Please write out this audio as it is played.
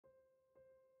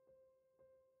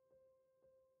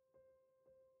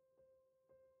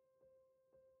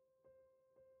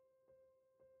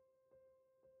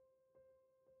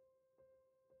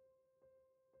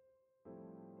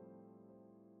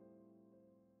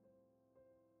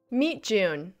Meet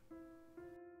June.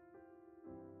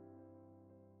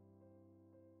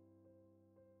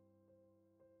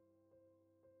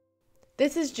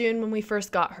 This is June when we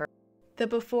first got her, the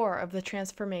before of the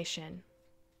transformation.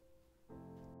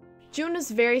 June was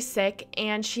very sick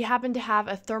and she happened to have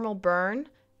a thermal burn,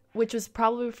 which was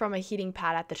probably from a heating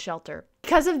pad at the shelter.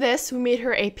 Because of this, we made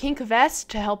her a pink vest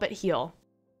to help it heal.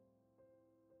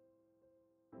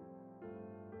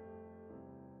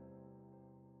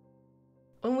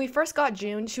 When we first got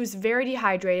June, she was very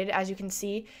dehydrated, as you can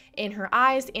see in her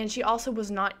eyes, and she also was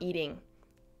not eating.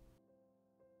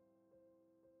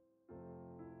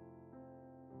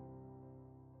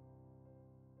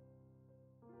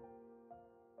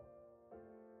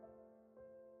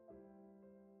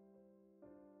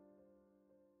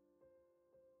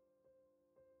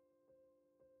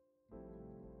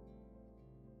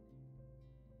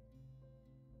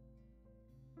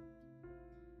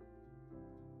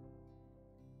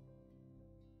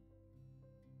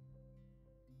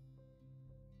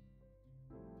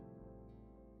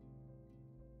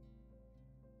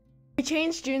 We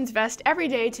changed June's vest every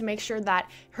day to make sure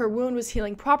that her wound was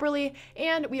healing properly,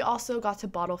 and we also got to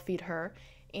bottle feed her,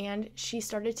 and she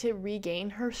started to regain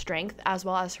her strength as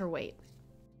well as her weight.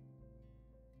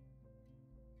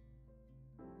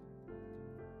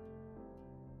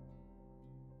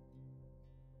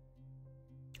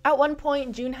 At one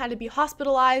point, June had to be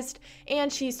hospitalized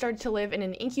and she started to live in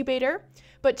an incubator,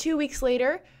 but 2 weeks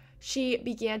later, she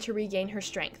began to regain her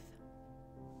strength.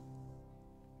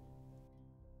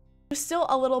 She was still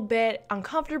a little bit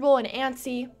uncomfortable and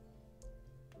antsy.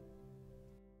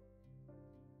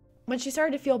 When she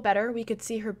started to feel better, we could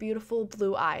see her beautiful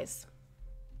blue eyes.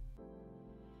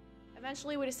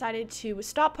 Eventually, we decided to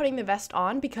stop putting the vest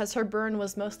on because her burn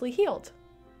was mostly healed.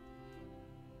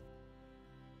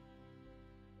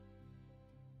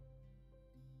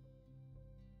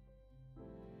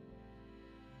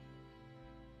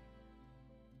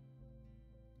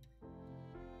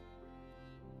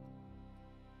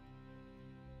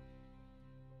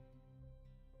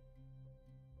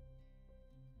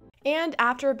 And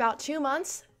after about 2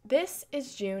 months, this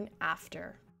is June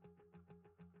after.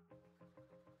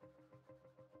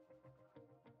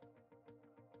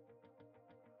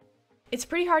 It's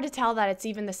pretty hard to tell that it's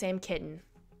even the same kitten.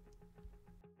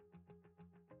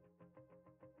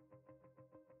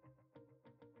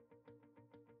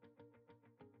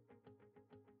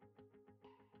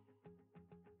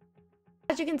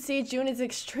 As you can see, June is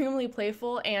extremely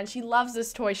playful and she loves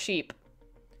this toy sheep.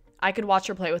 I could watch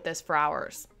her play with this for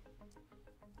hours.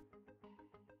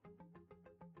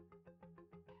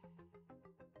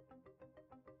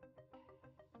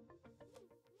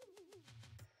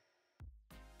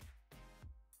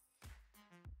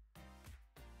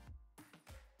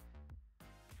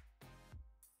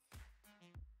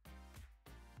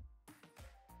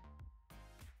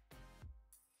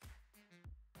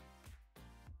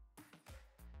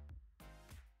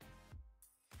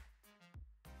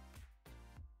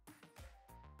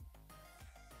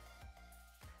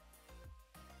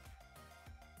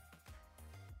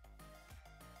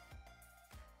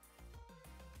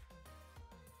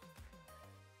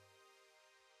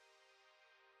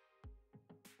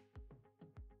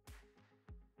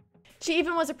 She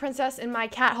even was a princess in my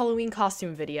cat Halloween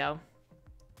costume video.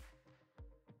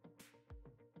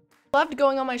 Loved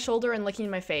going on my shoulder and licking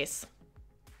my face.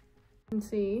 You can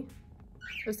see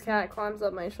this cat climbs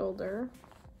up my shoulder.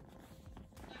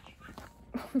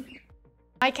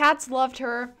 My cats loved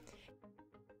her.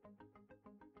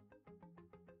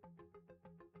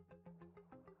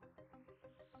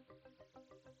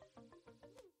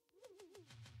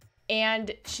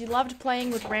 And she loved playing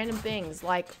with random things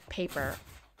like paper.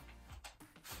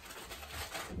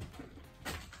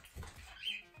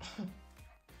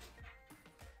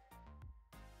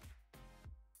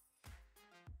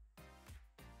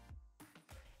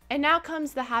 And now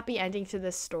comes the happy ending to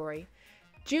this story.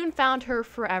 June found her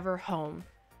forever home.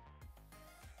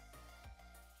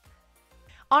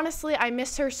 Honestly, I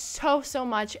miss her so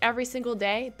much every single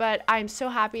day, but I'm so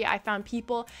happy I found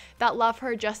people that love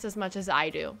her just as much as I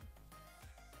do.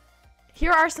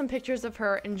 Here are some pictures of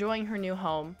her enjoying her new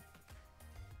home.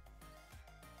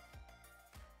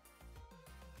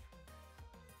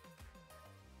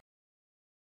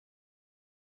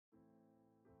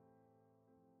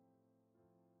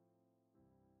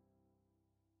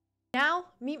 Now,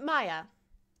 meet Maya.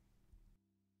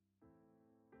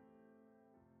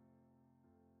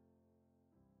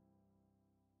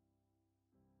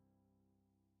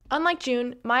 Unlike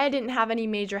June, Maya didn't have any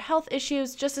major health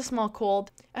issues, just a small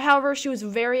cold. However, she was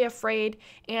very afraid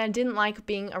and didn't like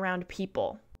being around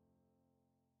people.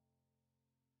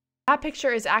 That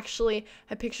picture is actually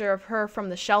a picture of her from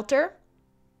the shelter.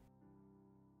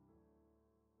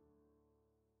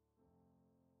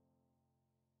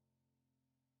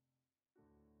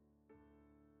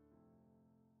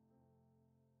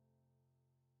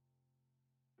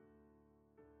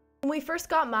 When we first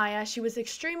got Maya, she was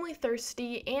extremely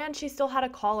thirsty and she still had a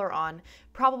collar on,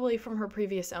 probably from her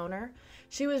previous owner.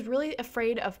 She was really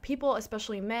afraid of people,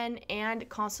 especially men, and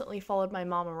constantly followed my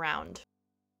mom around.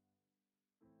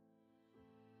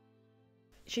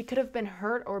 She could have been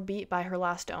hurt or beat by her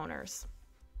last owners.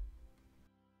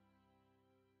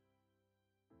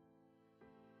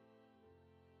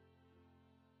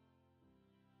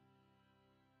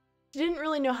 She didn't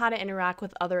really know how to interact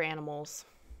with other animals.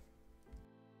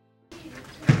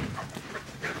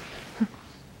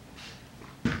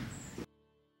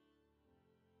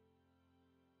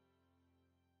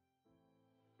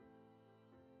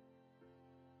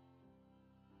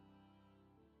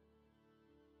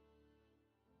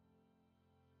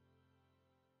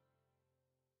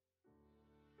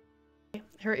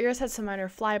 Her ears had some minor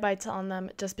fly bites on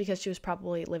them just because she was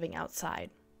probably living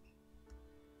outside.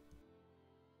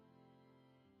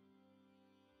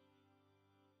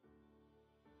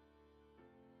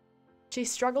 She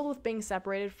struggled with being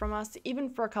separated from us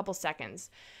even for a couple seconds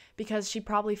because she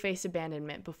probably faced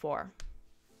abandonment before.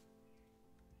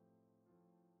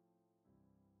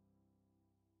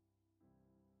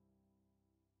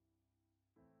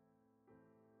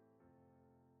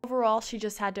 Overall, she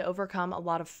just had to overcome a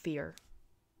lot of fear.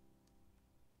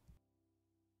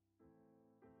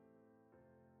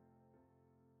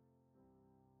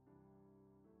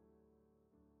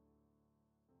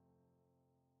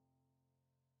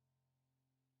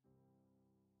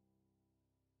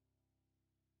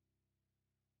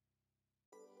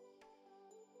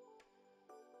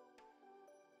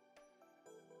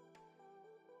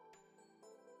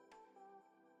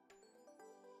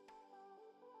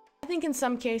 I think in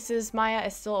some cases, Maya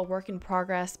is still a work in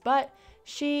progress, but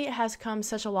she has come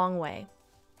such a long way.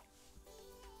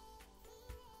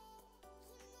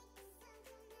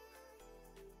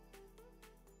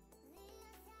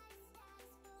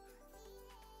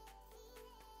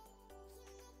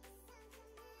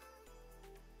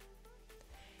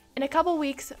 In a couple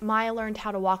weeks, Maya learned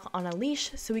how to walk on a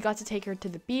leash, so we got to take her to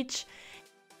the beach.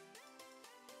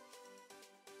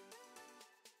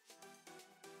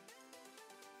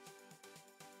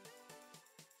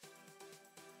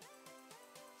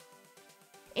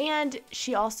 And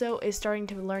she also is starting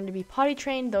to learn to be potty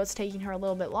trained, though it's taking her a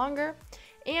little bit longer.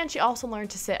 And she also learned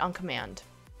to sit on command.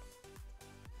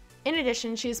 In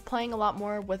addition, she's playing a lot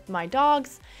more with my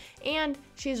dogs, and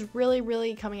she's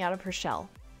really coming out of her shell.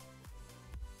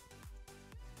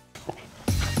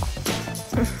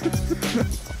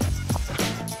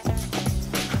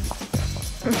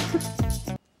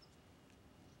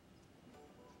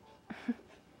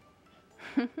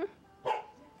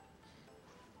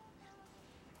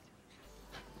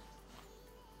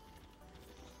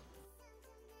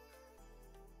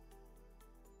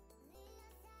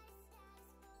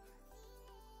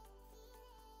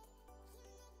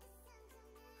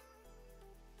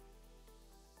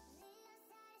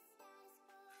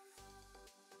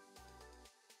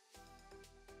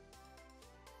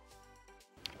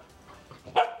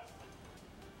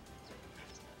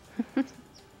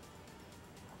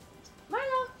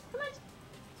 Milo, come on.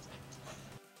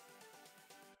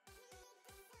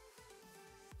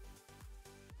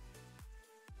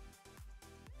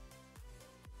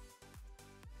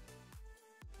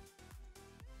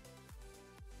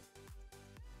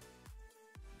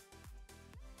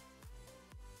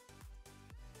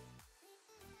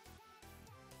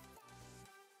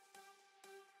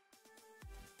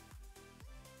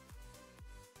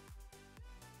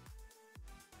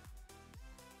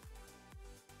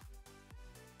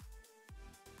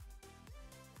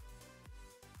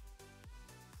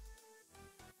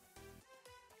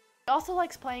 She also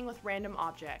likes playing with random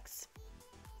objects.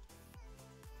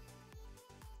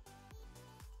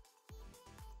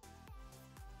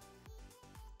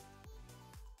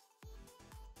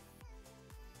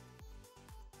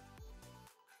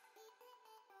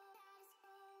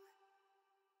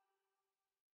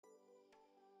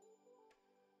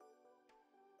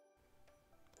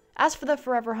 As for the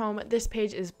forever home, this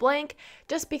page is blank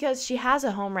just because she has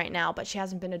a home right now, but she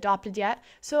hasn't been adopted yet,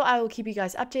 so I will keep you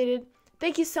guys updated.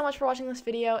 Thank you so much for watching this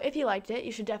video. If you liked it,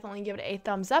 you should definitely give it a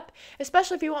thumbs up,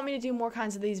 especially if you want me to do more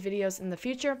kinds of these videos in the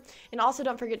future. And also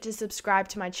don't forget to subscribe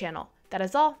to my channel. That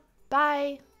is all.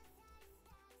 Bye!